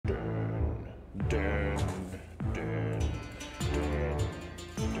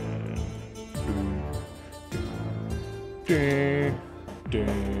Dun,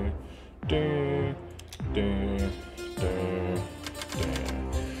 dun, dun, dun, dun,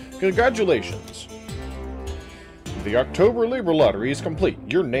 dun. Congratulations. The October Libra Lottery is complete.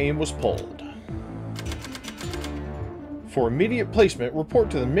 Your name was pulled. For immediate placement, report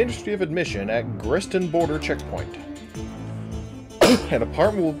to the Ministry of Admission at Greston Border Checkpoint. An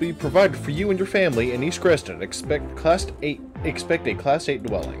apartment will be provided for you and your family in East Greston. Expect a Class 8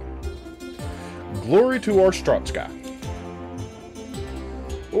 dwelling. Glory to Arstokska.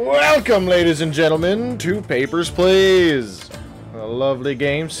 Welcome, ladies and gentlemen, to Papers, Please. A lovely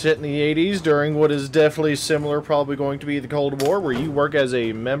game set in the 80s during what is definitely similar, probably going to be the Cold War, where you work as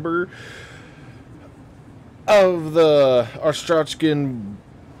a member of the Arstokskan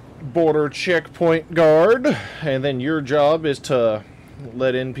border checkpoint guard, and then your job is to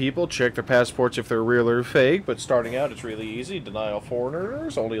let in people, check their passports if they're real or fake, but starting out it's really easy. Deny all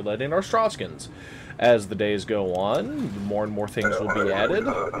foreigners, only let in Arstokskans. As the days go on, more and more things will be added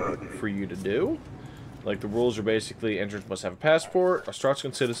for you to do. Like, the rules are basically, entrants must have a passport,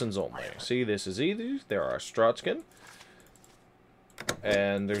 Arstokskan citizens only. See, this is easy. They're Arstokskan.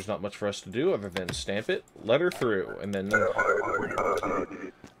 And there's not much for us to do other than stamp it, let her through, and then go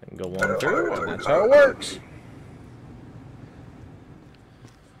on through, and that's how it works.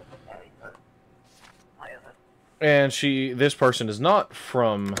 And this person is not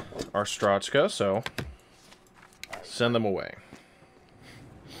from Arstokska, so send them away.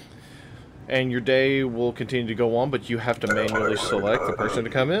 And your day will continue to go on, but you have to manually select the person to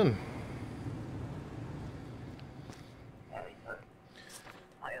come in.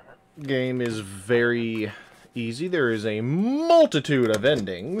 Game is very easy. There is a multitude of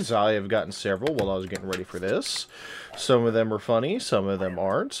endings. I have gotten several while I was getting ready for this. Some of them are funny, some of them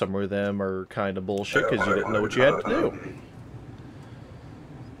aren't. Some of them are kind of bullshit because you didn't know what you had to do.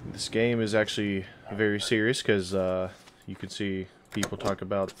 This game is actually very serious because you can see people talk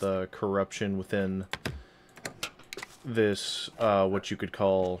about the corruption within this, what you could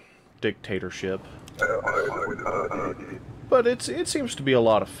call dictatorship. But it seems to be a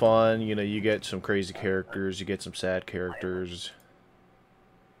lot of fun. You know, you get some crazy characters, you get some sad characters.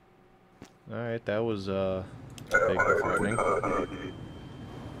 Alright, that was big and threatening.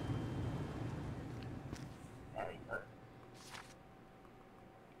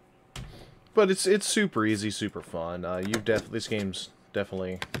 But it's super easy, super fun. This game's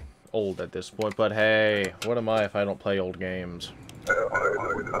definitely old at this point, but hey, what am I if I don't play old games?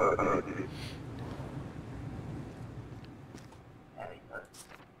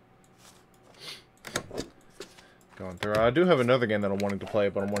 Going through. I do have another game that I'm wanting to play,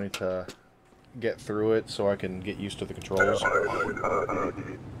 but I'm wanting to get through it so I can get used to the controls.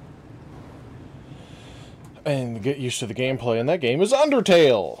 And get used to the gameplay, and that game is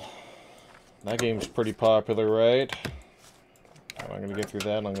Undertale! That game's pretty popular, right? I'm going to get through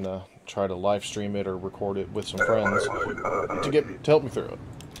that, and I'm going to try to live stream it or record it with some friends to help me through it.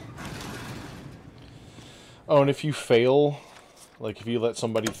 Oh, and if you fail, like if you let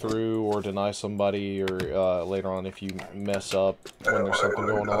somebody through or deny somebody, or later on if you mess up when there's something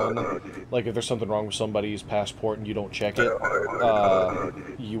going on, like if there's something wrong with somebody's passport and you don't check it,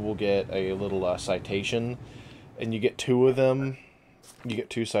 you will get a little citation, and you get 2 of them. You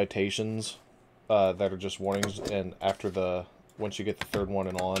get 2 citations that are just warnings, and once you get the 3rd one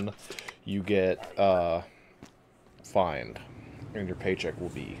and on, you get fined, and your paycheck will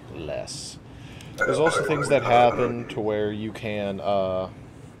be less. There's also things that happen to where you can,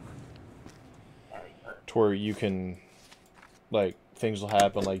 like, things will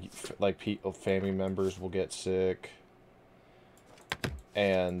happen, like family members will get sick,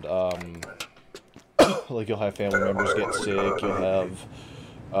 and, like, you'll have family members get sick, you'll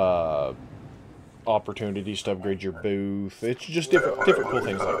have, opportunities to upgrade your booth. It's just different cool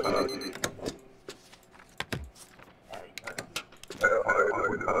things like that.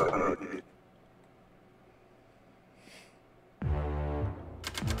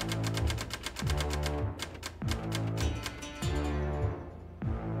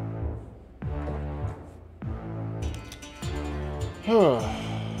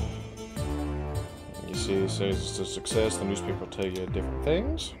 You see, it says it's a success. The newspaper will tell you different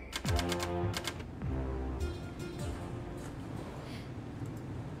things.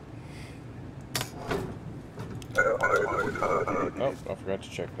 Oh, I forgot to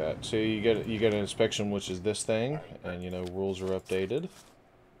check that. So you get an inspection, which is this thing, and you know rules are updated.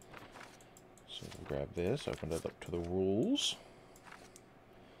 So we'll grab this, open it up to the rules.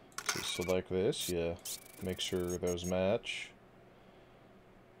 So select this, you make sure those match,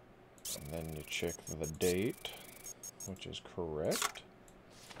 and then you check the date, which is correct.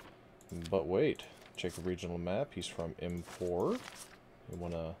 But wait, check the regional map. He's from M4. You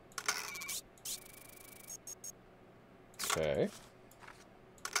wanna... Okay.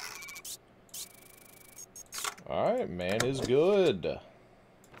 Alright, man is good.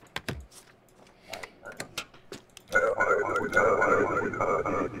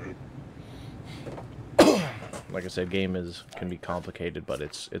 Like I said, game can be complicated, but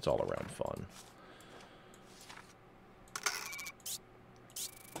it's all around fun.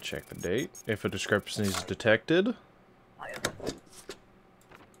 Check the date. If a discrepancy is detected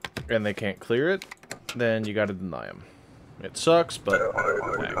and they can't clear it, then you gotta deny them. It sucks, but heck.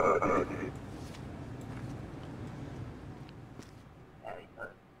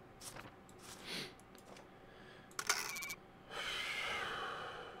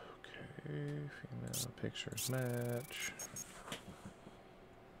 Female pictures match.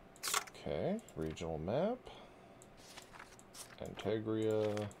 Okay, regional map.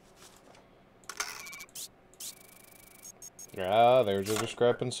 Integria. Ah, there's a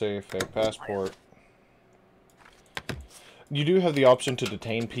discrepancy. Fake passport. You do have the option to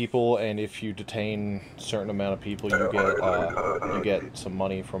detain people, and if you detain a certain amount of people, you get some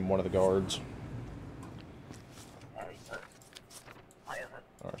money from one of the guards.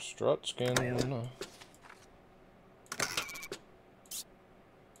 Arstokska.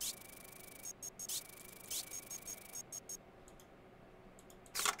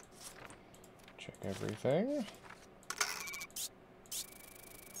 Check everything.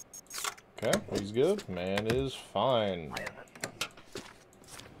 Okay, he's good. Man is fine.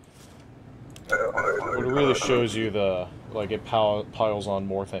 But it really shows you the, like, it piles on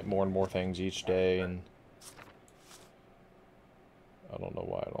more and more things each day, and I don't know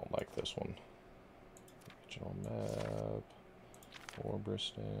why I don't like this one. Regional map.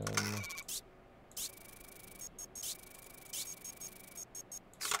 Orbristan.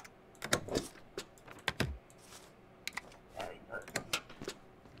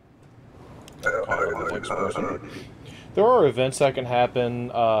 Next person. There are events that can happen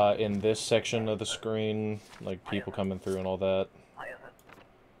in this section of the screen, like people coming through and all that.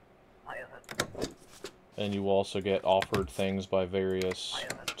 And you will also get offered things by various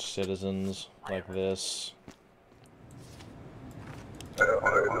citizens, like this.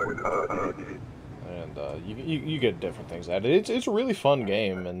 And you get different things out of it. It's a really fun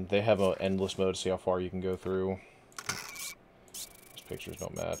game, and they have an endless mode to see how far you can go through. These pictures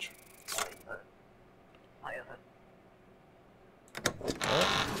don't match.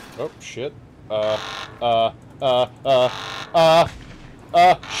 Oh, shit.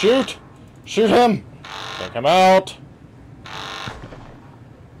 Shoot! Shoot him! Take him out!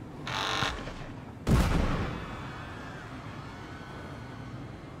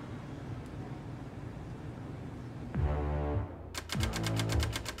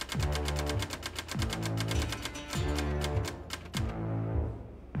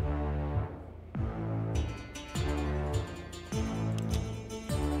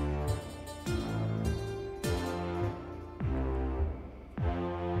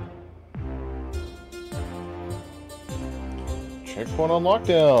 Checkpoint on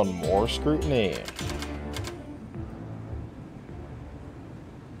lockdown. More scrutiny.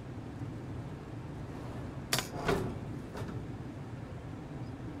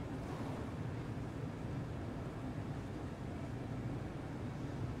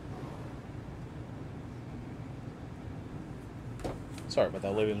 Sorry about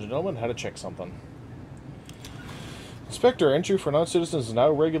that, ladies and gentlemen. Had to check something. Inspector, entry for non-citizens is now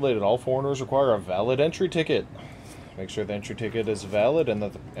regulated. All foreigners require a valid entry ticket. Make sure the entry ticket is valid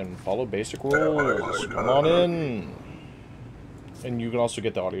and follow basic rules. Come on in. And you can also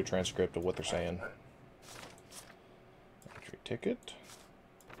get the audio transcript of what they're saying. Entry ticket.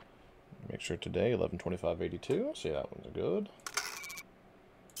 Make sure today, 11/25/82. See, that one's good.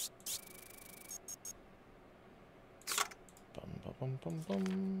 Bum, bum,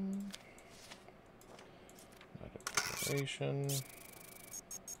 bum. Identification.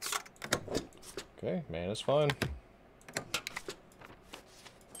 Okay, man is fine.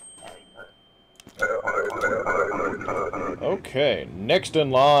 Okay, next in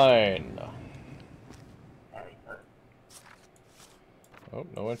line. Oh,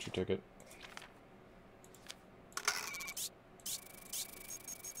 no entry ticket.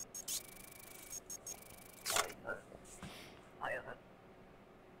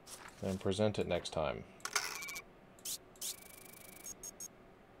 Then present it next time.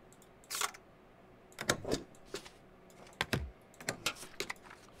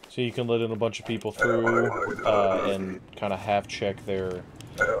 So you can let in a bunch of people through and kind of half-check their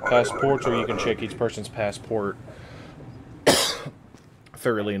passports, or you can check each person's passport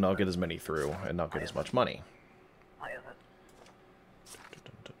thoroughly and not get as many through, and not get as much money.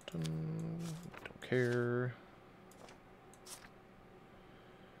 Don't care.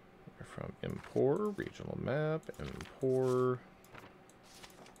 From import, regional map, import.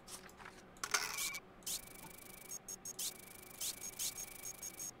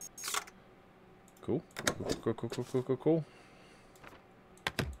 Cool. Cool.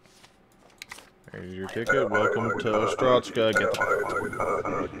 There's your ticket. Welcome to Arstokska. Get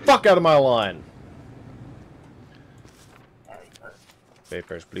the fuck out of my line.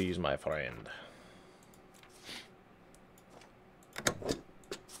 Papers, please, my friend.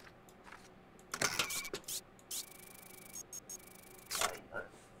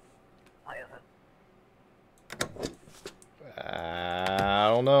 I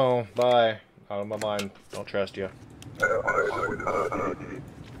don't know. Bye. Out of my mind. Don't trust you.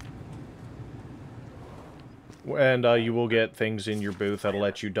 And you will get things in your booth that'll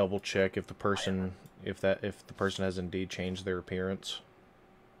let you double check if the person has indeed changed their appearance.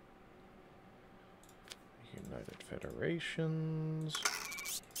 United Federations.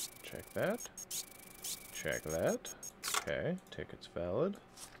 Check that. Check that. Okay. Tickets valid.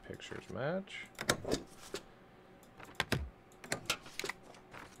 Pictures match.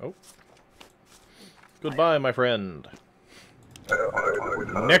 Oh. Goodbye, my friend.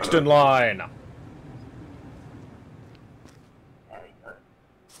 Next in line.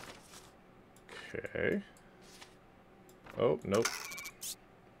 Okay. Oh, nope.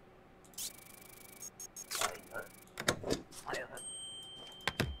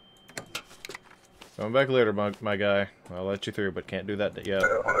 Coming back later, my guy. I'll let you through, but can't do that yet.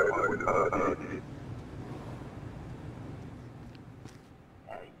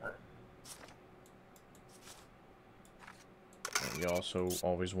 And you also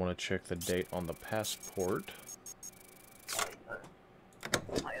always want to check the date on the passport.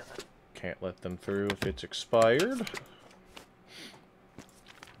 Can't let them through if it's expired.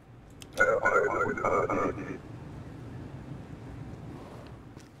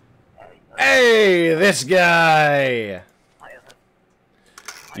 Hey, this guy!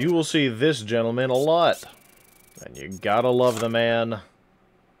 You will see this gentleman a lot. And you gotta love the man.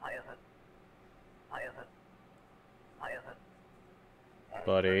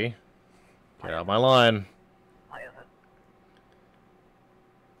 Buddy, get out of my line.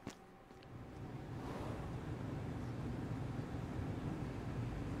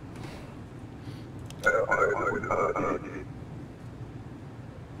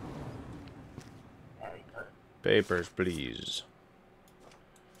 Papers, please.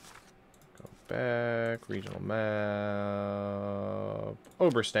 Go back. Regional map.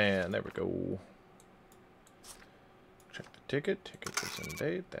 Oberstand. There we go. Check the ticket. Ticket is in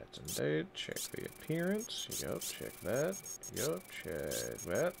date. That's in date. Check the appearance. Yup. Check that. Yup. Check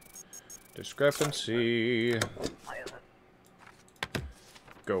that. Discrepancy.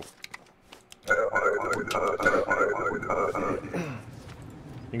 Go.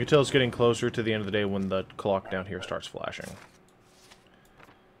 You can tell it's getting closer to the end of the day when the clock down here starts flashing.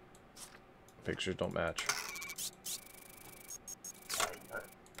 Pictures don't match.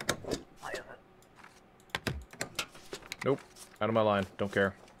 Nope. Out of my line. Don't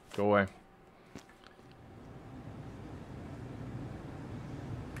care. Go away.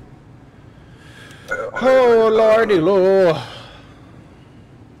 Oh, lordy lord.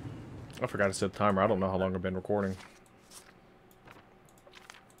 I forgot to set the timer. I don't know how long I've been recording.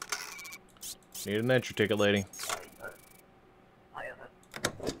 Need an entry ticket, lady.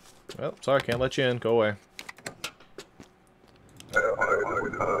 Well, sorry, can't let you in. Go away.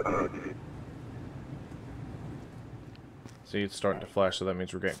 See, it's starting to flash, so that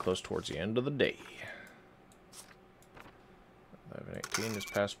means we're getting close towards the end of the day. 11:18, his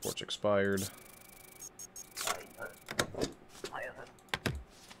passport's expired.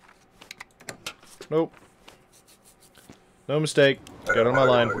 Nope. No mistake. Get on my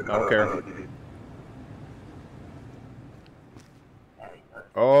line. I don't care.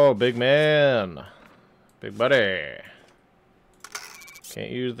 Oh, big man. Big buddy. Can't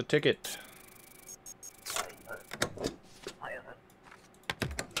use the ticket.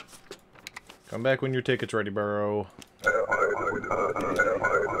 Come back when your ticket's ready, bro.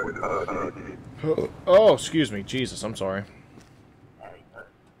 Oh, excuse me. Jesus, I'm sorry.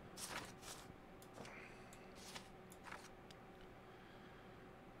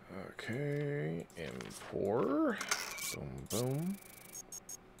 Okay, import. Boom, boom.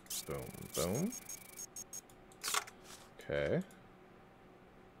 Boom, boom. Okay.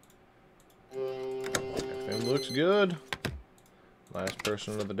 Everything looks good. Last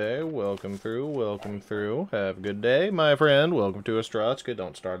person of the day. Welcome through. Welcome through. Have a good day, my friend. Welcome to Arstokska.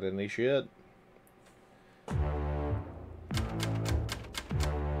 Don't start any shit.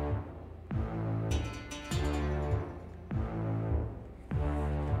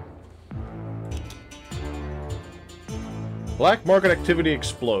 Black market activity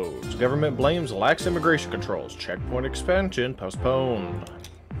explodes. Government blames lax immigration controls. Checkpoint expansion postponed.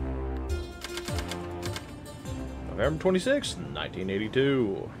 November 26,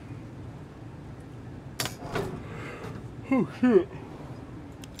 1982. Oh, shit.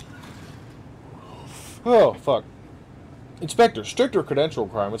 Oh, fuck. Inspector, stricter credential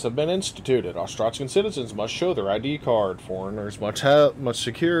requirements have been instituted. Australian citizens must show their ID card. Foreigners must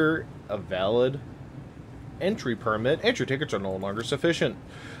secure a valid entry permit. Entry tickets are no longer sufficient.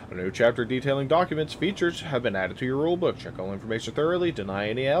 A new chapter detailing documents features have been added to your rulebook. Check all information thoroughly. Deny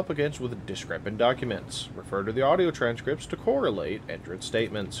any applicants with discrepant documents. Refer to the audio transcripts to correlate entrance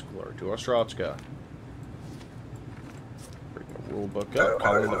statements. Glory to Arstokska. Bring the rulebook up.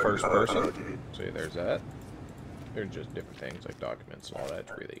 Calling the first person. See, there's that. They're just different things like documents and all that.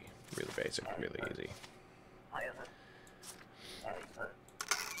 It's really, really basic, really easy.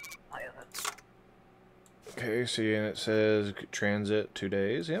 Okay, see, and it says transit 2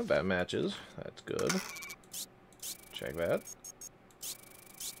 days. Yeah, that matches. That's good. Check that.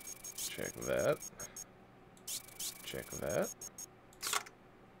 Check that. Check that.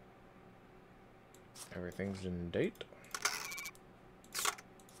 Everything's in date.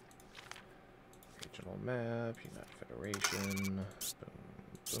 Regional map, United Federation.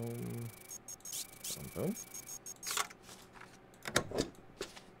 Boom, boom. Boom, boom.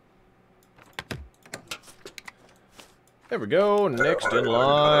 There we go, next in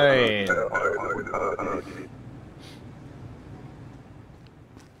line. There's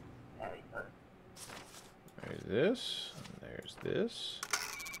this, and there's this.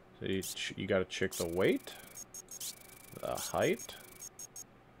 So you gotta check the weight, the height,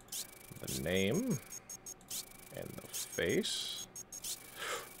 the name, and the face.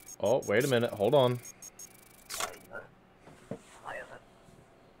 Oh, wait a minute, hold on.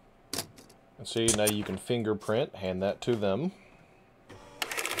 And see, now you can fingerprint, hand that to them.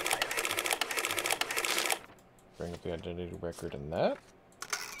 Bring up the identity record in that.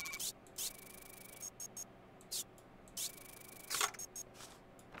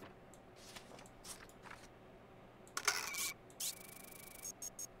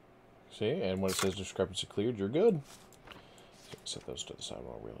 See, and when it says discrepancy cleared, you're good. So set those to the side, we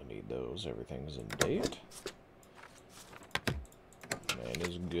don't really need those. Everything's in date. And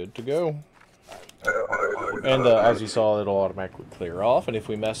is good to go. And as you saw, it'll automatically clear off, and if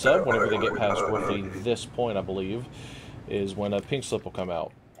we mess up, whenever they get past roughly this point, I believe, is when a pink slip will come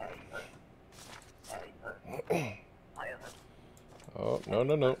out. Oh, no,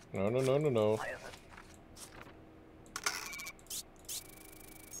 no, no, no, no, no, no, no.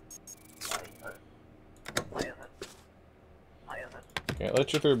 Can't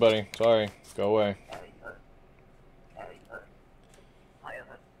let you through, buddy. Sorry. Go away.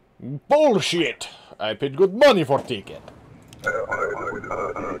 Bullshit! I paid good money for ticket.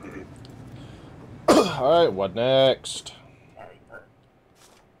 Alright, what next?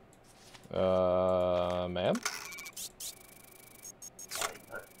 Ma'am?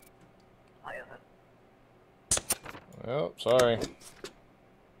 Oh, sorry.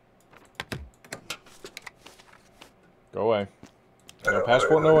 Go away. No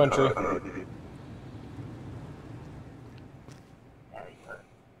passport, no entry.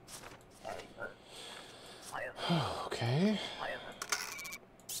 Okay.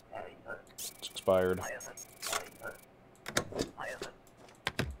 It's expired.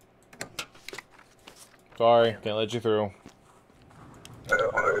 Sorry, can't let you through.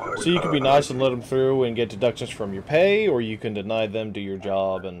 So you can be nice and let them through and get deductions from your pay, or you can deny them, do your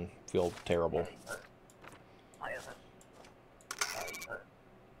job, and feel terrible.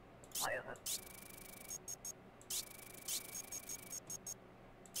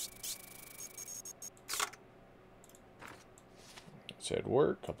 Said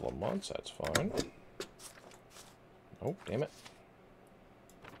work, couple of months, that's fine. Oh, damn it.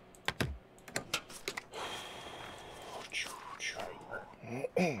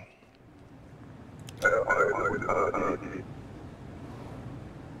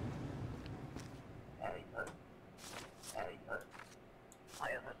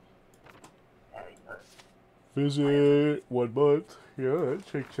 Visit 1 month. Yeah, that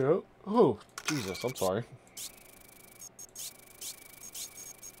checks out. Oh, Jesus, I'm sorry.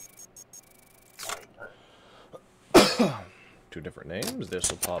 2 different names. This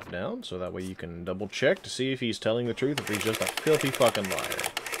will pop down, so that way you can double check to see if he's telling the truth, if he's just a filthy fucking liar.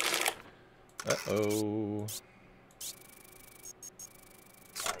 Uh-oh.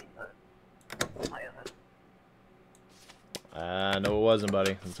 No it wasn't,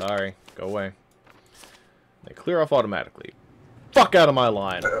 buddy. I'm sorry. Go away. They clear off automatically. Fuck out of my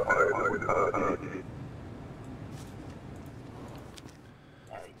line!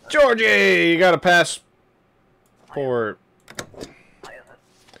 Georgie! You got a passport.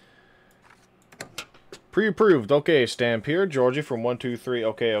 Pre-approved. Okay, stamp here. Georgie from 123.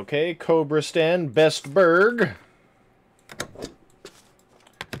 Okay, okay. Cobra Stan, Bestberg.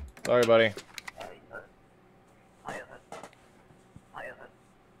 Sorry, buddy.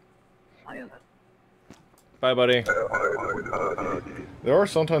 Bye, buddy. There are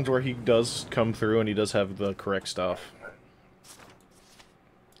sometimes where he does come through and he does have the correct stuff.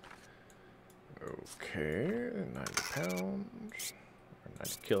 Okay, 90 pounds.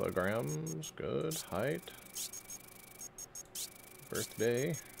 90 kilograms. Good. Height.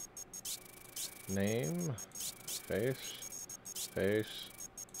 Birthday. Name. Face. Face.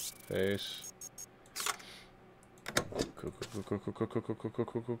 Face. Cool, cool, cool, cool, cool, cool, cool, cool,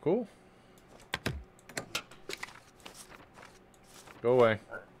 cool, cool, cool. Go away.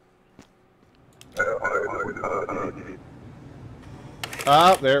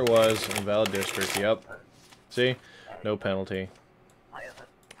 Ah, there it was. Invalid district. Yep. See? No penalty.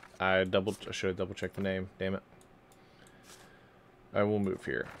 I should have double checked the name. Damn it. I will move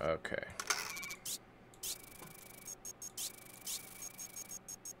here. Okay.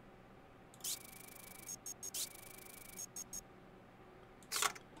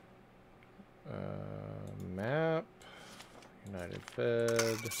 Map. United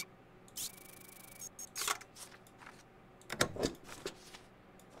Fed.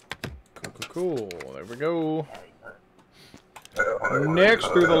 Cool, cool, cool. There we go. Next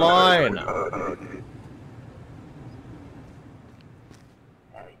through the line.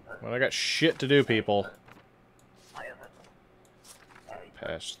 Well, I got shit to do, people.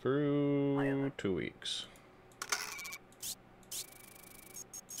 Pass through 2 weeks.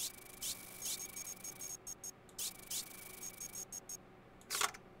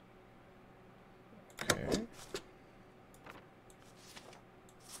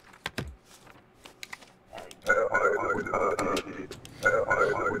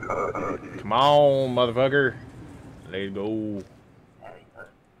 Come on, motherfucker. Let's go.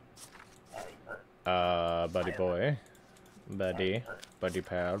 Buddy boy. Buddy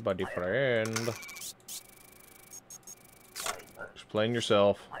pal, buddy friend. Explain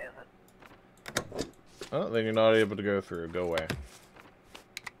yourself. Oh, then you're not able to go through. Go away.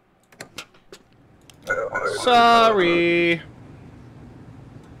 Sorry.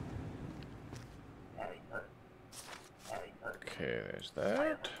 Okay, there's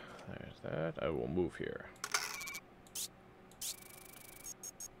that. There's that. I will move here.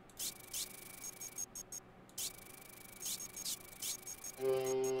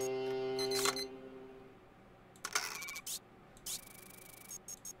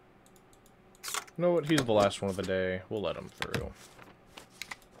 You know what? He's the last one of the day. We'll let him through.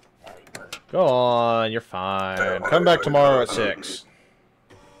 Go on, you're fine. Come back tomorrow at 6.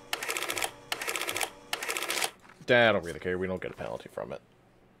 I don't really care. We don't get a penalty from it.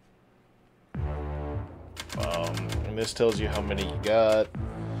 And this tells you how many you got.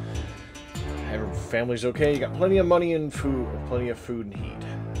 Every family's okay. You got plenty of money and food. Plenty of food and heat.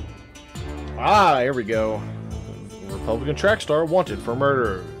 Ah, here we go. Republican track star wanted for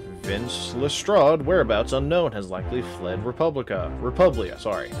murder. Vince Lestrade, whereabouts unknown, has likely fled Republia,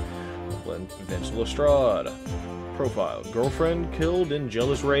 sorry. Vince Lestrade. Profile. Girlfriend killed in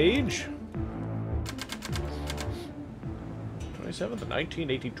jealous rage. 27th,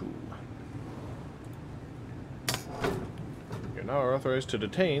 1982. You're now authorized to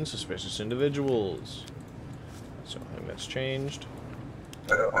detain suspicious individuals. That's the only thing that's changed.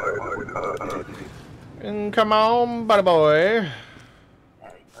 And come on, buddy boy.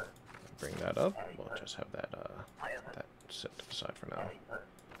 Bring that up. We'll just have that that set to the side for now.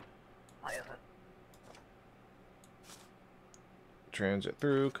 Transit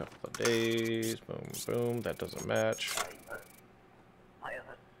through, couple of days. Boom, boom. That doesn't match.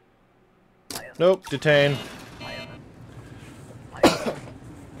 Nope, detain.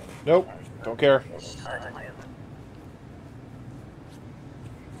 Nope, don't care. That's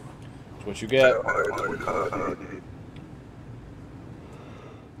what you get.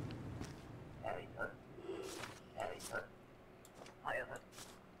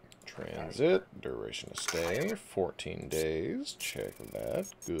 Transit, duration of stay, 14 days. Check that.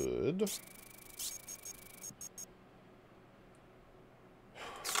 Good.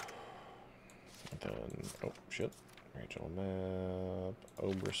 Then, oh shit. Regional map,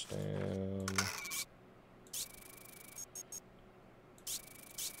 Oberstan.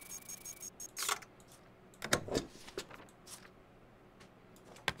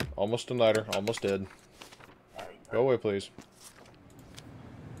 Almost denied her, almost dead. Go away, please.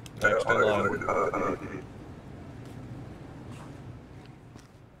 Next in line.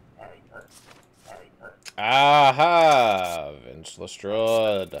 Aha! Vince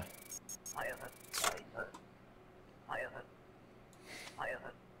Lestrade.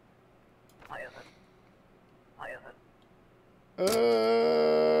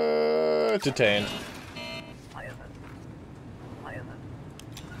 Detained.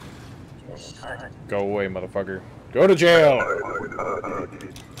 Go away, motherfucker. Go to jail!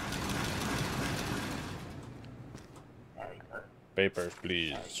 Papers,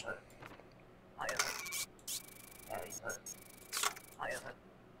 please.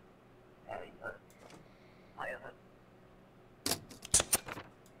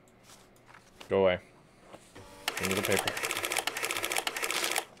 Go away. Give me the paper.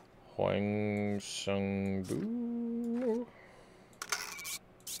 Huang Sung-bu.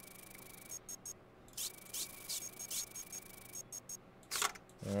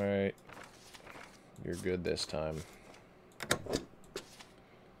 Alright. You're good this time.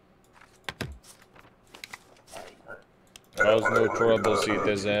 Cause no trouble,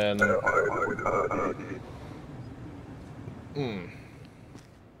 citizen.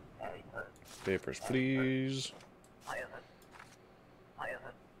 Papers, please.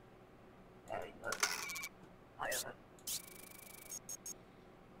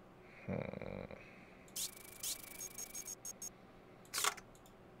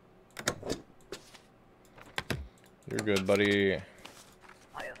 You're good, buddy.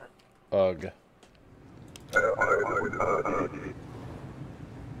 Ugh.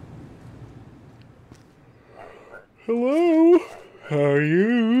 Hello? How are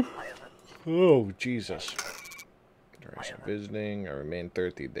you? Oh, Jesus. Duration visiting. I remain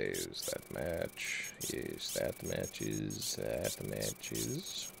 30 days. That match. Yes, that matches. That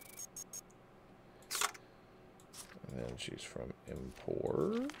matches. And then she's from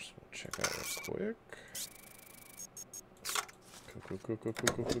Empors. We'll check out real quick.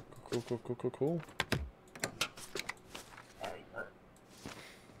 Cool.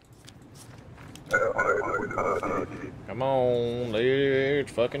 Come on,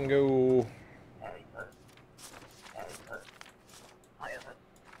 let's fucking go.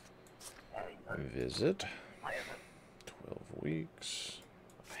 Visit. 12 weeks.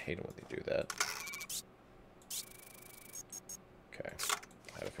 I hate it when they do that. Okay,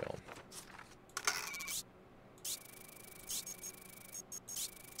 I had a feeling.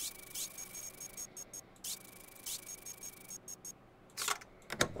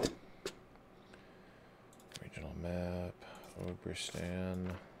 Regional map, Oberstan.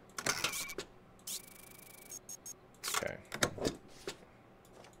 Okay.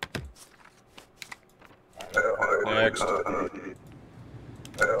 Next.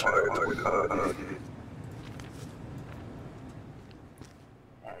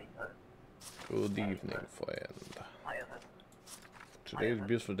 Good evening, friend. Today's a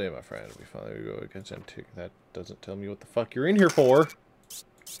beautiful day, my friend. We finally go against Antique. That doesn't tell me what the fuck you're in here for.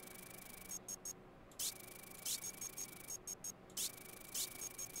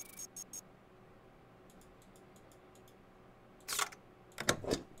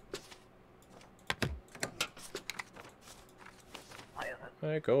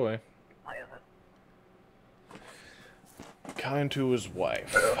 Hey, go away. Kind to his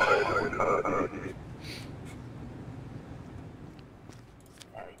wife.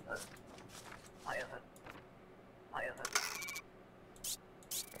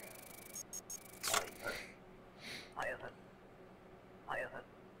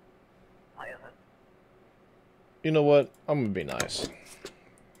 You know what? I'm gonna be nice.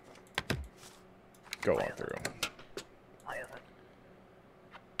 Go on through.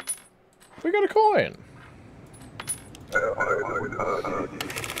 We got a coin!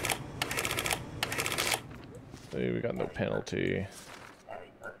 Hey, we got no penalty.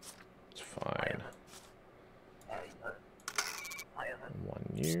 It's fine. 1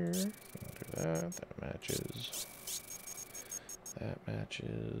 year. I'll do that. That matches. That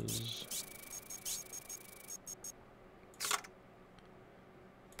matches.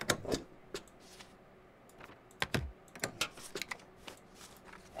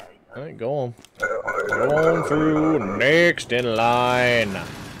 Alright, go on. Go on through. Next in line.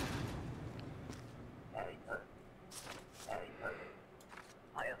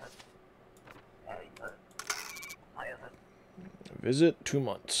 Visit 2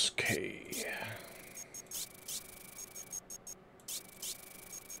 months. K.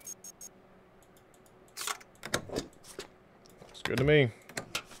 Good to me.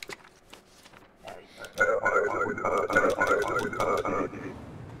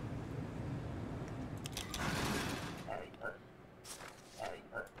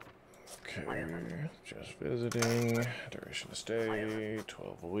 Okay, just visiting. Duration of stay,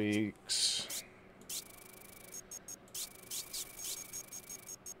 12 weeks.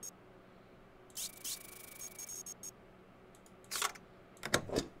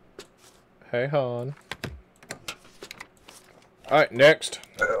 Hey, hon. Alright, next.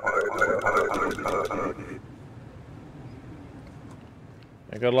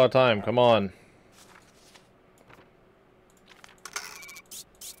 I got a lot of time, come on.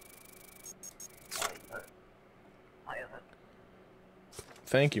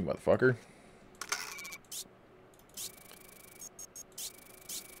 Thank you, motherfucker.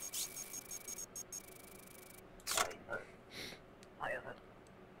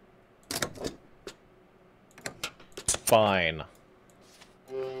 Fine.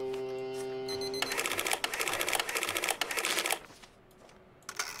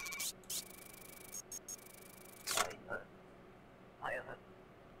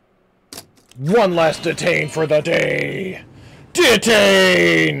 One last detained for the day.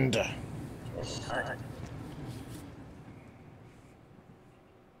 Detained!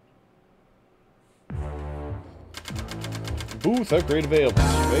 Booth upgrade available.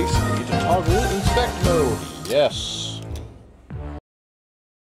 Space, you need to toggle inspect mode. Yes.